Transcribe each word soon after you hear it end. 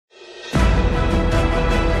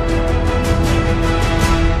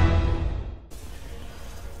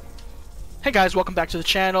Hey guys, welcome back to the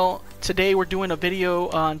channel. Today we're doing a video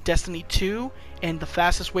on Destiny 2 and the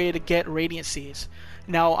fastest way to get Radiant Seeds.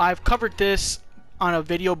 Now I've covered this on a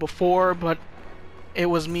video before, but it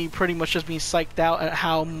was me pretty much just being psyched out at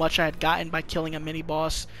how much I had gotten by killing a mini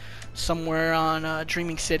boss somewhere on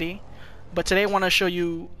Dreaming City. But today I want to show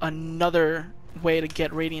you another way to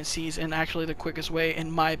get Radiant Seeds, and actually the quickest way in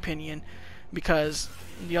my opinion, because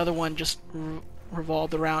the other one just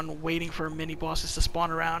revolved around waiting for mini bosses to spawn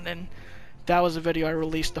around, and that was a video I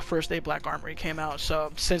released the first day Black Armory came out.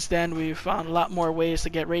 So since then we've found a lot more ways to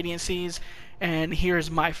get Radiant Seeds, and here's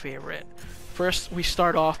my favorite. First we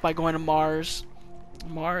start off by going to Mars.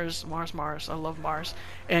 Mars, I love Mars.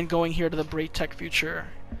 And going here to the Great Tech Future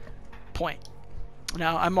point.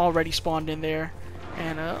 Now I'm already spawned in there,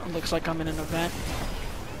 and it looks like I'm in an event.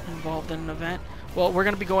 Involved in an event. Well, we're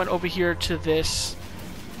going to be going over here to this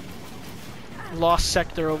lost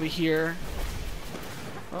sector over here.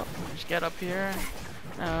 Oh, just get up here.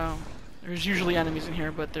 There's usually enemies in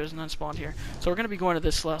here, but there's none spawned here. So we're going to be going to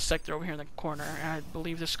this lost sector over here in the corner. I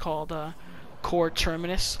believe this is called Core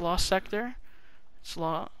Terminus Lost Sector. It's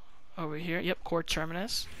over here. Yep, Core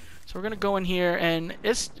Terminus. So we're going to go in here, and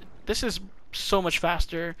this is so much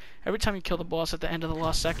faster. Every time you kill the boss at the end of the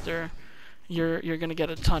lost sector, you're going to get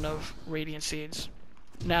a ton of Radiant Seeds.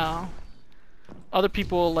 Now, other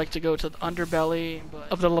people like to go to the underbelly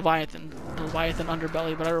of the Leviathan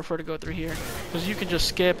underbelly, but I prefer to go through here because you can just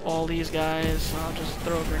skip all these guys. I'll just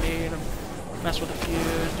throw a grenade, mess with a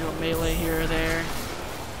fuse, do a melee here or there,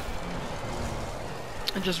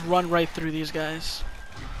 and just run right through these guys.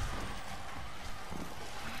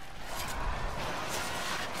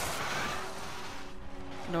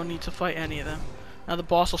 No need to fight any of them. Now the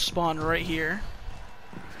boss will spawn right here.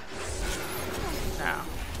 Now.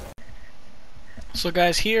 So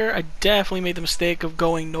guys, here I definitely made the mistake of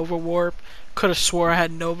going Nova Warp. Could have swore I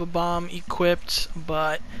had Nova Bomb equipped,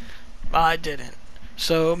 but I didn't.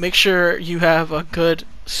 So make sure you have a good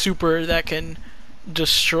super that can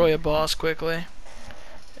destroy a boss quickly.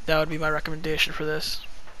 That would be my recommendation for this.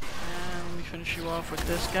 And let me finish you off with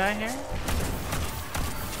this guy here.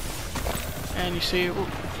 And you see, ooh,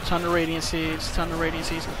 ton of Radiant Seeds,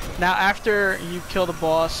 Now after you kill the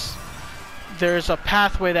boss, there's a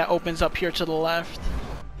pathway that opens up here to the left,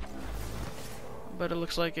 but it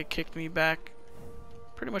looks like it kicked me back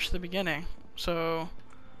pretty much to the beginning. So,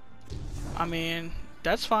 I mean,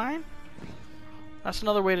 that's fine. That's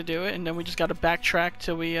another way to do it, and then we just got to backtrack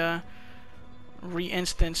till we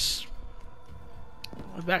re-instance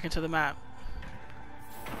back into the map.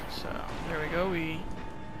 So, there we go. We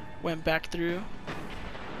went back through,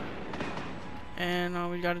 and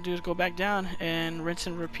all we got to do is go back down and rinse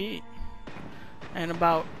and repeat. And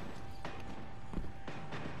about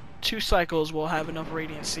 2 cycles we'll have enough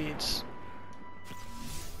Radiant Seeds.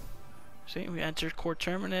 See, we entered Core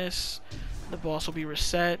Terminus. The boss will be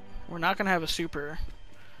reset. We're not going to have a super,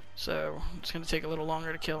 so it's going to take a little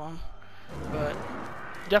longer to kill him. But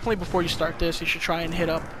definitely before you start this, you should try and hit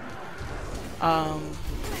up a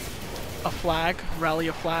flag, rally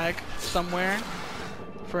a flag somewhere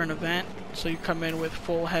for an event. So you come in with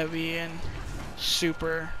full heavy and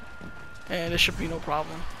super. And this should be no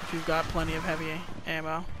problem if you've got plenty of heavy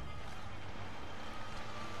ammo.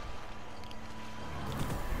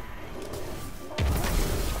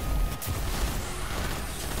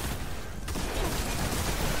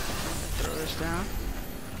 Throw this down.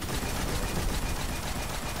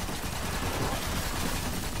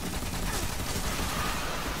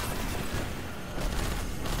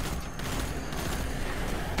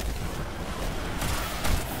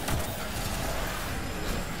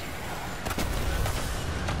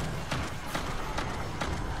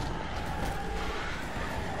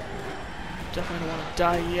 Definitely don't want to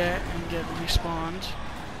die yet and get respawned.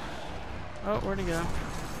 Oh, where'd he go?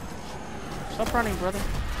 Stop running, brother.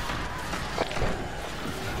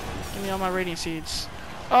 Give me all my Radiant Seeds.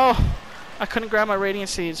 Oh! I couldn't grab my Radiant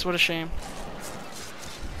Seeds. What a shame.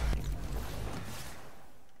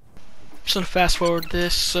 Just gonna fast forward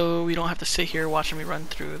this so we don't have to sit here watching me run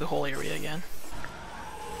through the whole area again.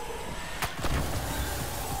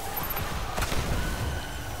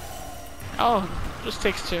 Oh, just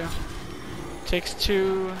takes 2. Takes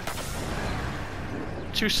two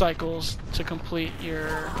cycles to complete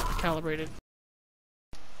your calibrated.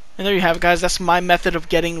 And there you have it, guys. That's my method of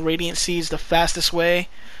getting Radiant Seeds the fastest way.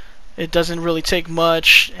 It doesn't really take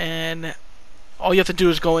much, and all you have to do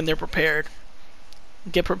is go in there prepared.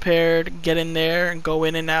 Get prepared, get in there, and go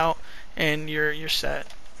in and out, and you're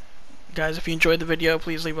set. Guys, if you enjoyed the video,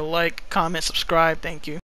 please leave a like, comment, subscribe. Thank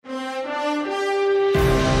you.